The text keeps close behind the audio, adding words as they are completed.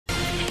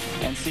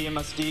and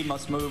CMSD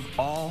must move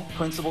all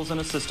principals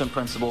and assistant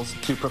principals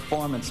to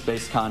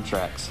performance-based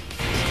contracts.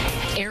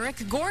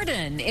 Eric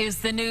Gordon is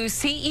the new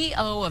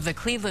CEO of the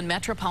Cleveland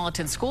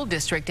Metropolitan School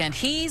District, and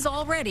he's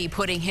already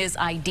putting his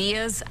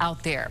ideas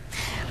out there.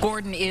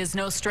 Gordon is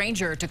no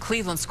stranger to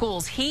Cleveland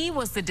schools. He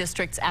was the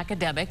district's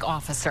academic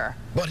officer.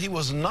 But he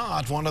was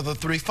not one of the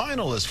 3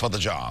 finalists for the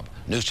job.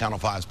 News Channel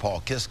 5's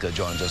Paul Kiska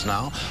joins us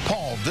now.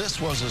 Paul, this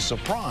was a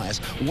surprise.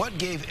 What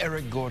gave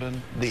Eric Gordon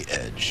the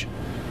edge?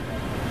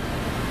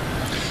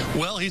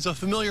 Well, he's a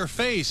familiar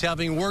face,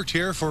 having worked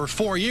here for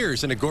 4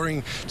 years, and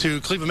according to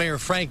Cleveland Mayor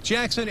Frank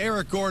Jackson,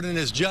 Eric Gordon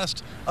is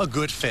just a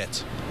good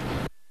fit.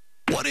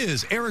 What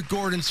is Eric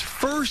Gordon's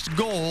first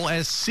goal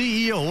as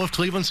CEO of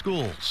Cleveland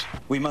Schools?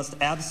 We must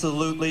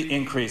absolutely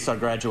increase our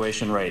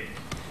graduation rate.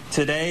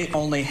 Today,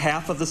 only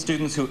half of the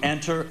students who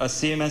enter a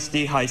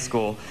CMSD high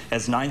school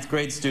as 9th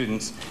grade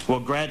students will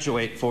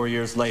graduate 4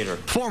 years later.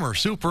 Former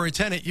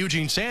Superintendent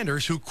Eugene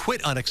Sanders, who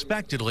quit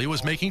unexpectedly,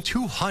 was making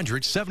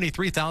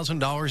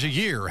 $273,000 a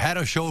year, had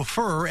a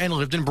chauffeur, and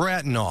lived in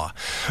Bratenahl.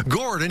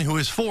 Gordon, who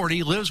is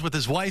 40, lives with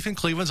his wife in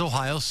Cleveland's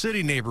Ohio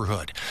City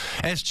neighborhood.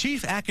 As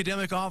Chief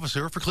Academic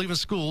Officer for Cleveland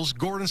Schools,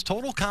 Gordon's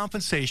total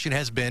compensation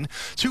has been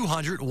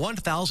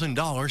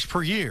 $201,000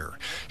 per year.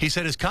 He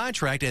said his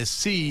contract as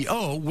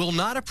CEO will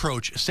not approach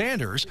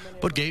Sanders,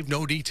 but gave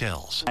no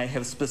details. I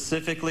have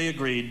specifically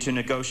agreed to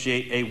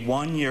negotiate a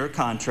 1-year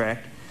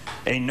contract,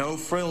 a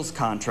no-frills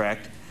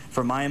contract,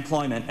 for my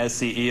employment as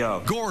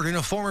CEO. Gordon,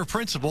 a former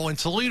principal in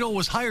Toledo,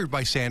 was hired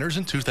by Sanders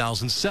in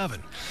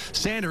 2007.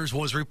 Sanders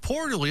was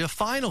reportedly a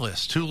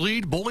finalist to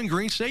lead Bowling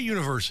Green State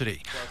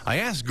University. I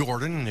asked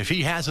Gordon if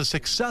he has a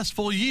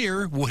successful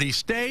year, would he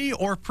stay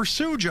or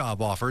pursue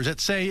job offers at,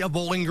 say, a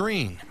Bowling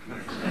Green?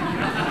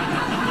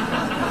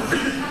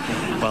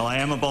 Well, I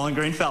am a Bowling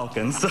Green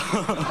Falcon, so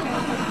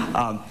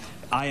I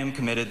am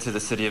committed to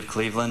the city of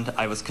Cleveland.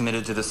 I was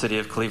committed to the city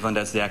of Cleveland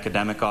as the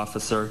academic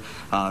officer.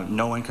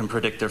 No one can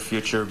predict their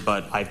future,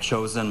 but I've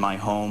chosen my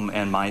home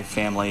and my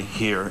family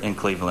here in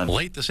Cleveland.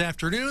 Late this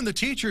afternoon, the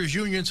teachers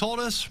union told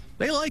us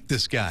they like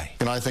this guy.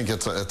 And I think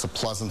it's a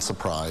pleasant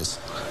surprise.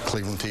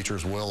 Cleveland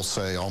teachers will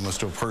say almost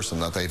to a person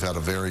that they've had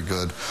a very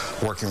good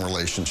working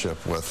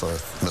relationship with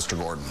Mr.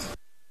 Gordon.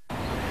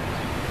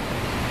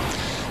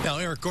 Now,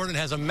 Eric Gordon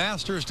has a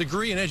master's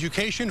degree in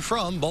education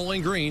from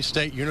Bowling Green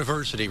State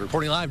University.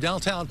 Reporting live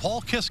downtown, Paul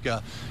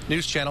Kiska,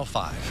 News Channel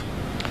 5.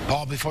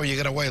 Paul, before you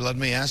get away, let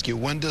me ask you,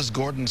 when does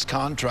Gordon's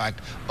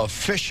contract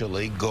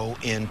officially go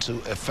into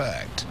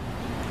effect?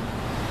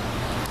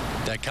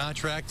 That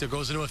contract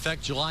goes into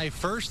effect July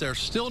 1st. They're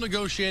still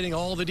negotiating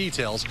all the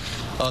details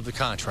of the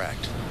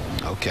contract.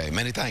 Okay,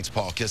 many thanks,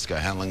 Paul Kiska,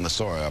 handling the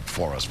story up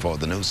for us for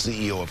the new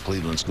CEO of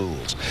Cleveland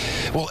Schools.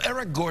 Well,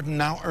 Eric Gordon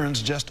now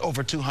earns just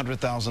over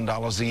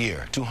 $200,000 a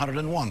year,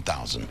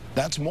 $201,000.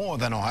 That's more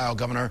than Ohio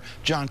Governor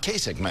John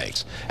Kasich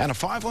makes. And a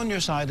 5 on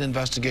Your Side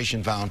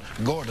investigation found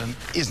Gordon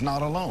is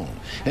not alone.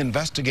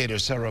 Investigator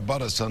Sarah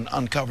Buttison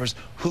uncovers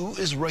who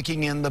is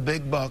raking in the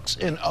big bucks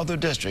in other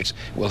districts.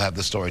 We'll have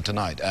the story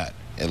tonight at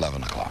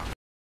 11 o'clock.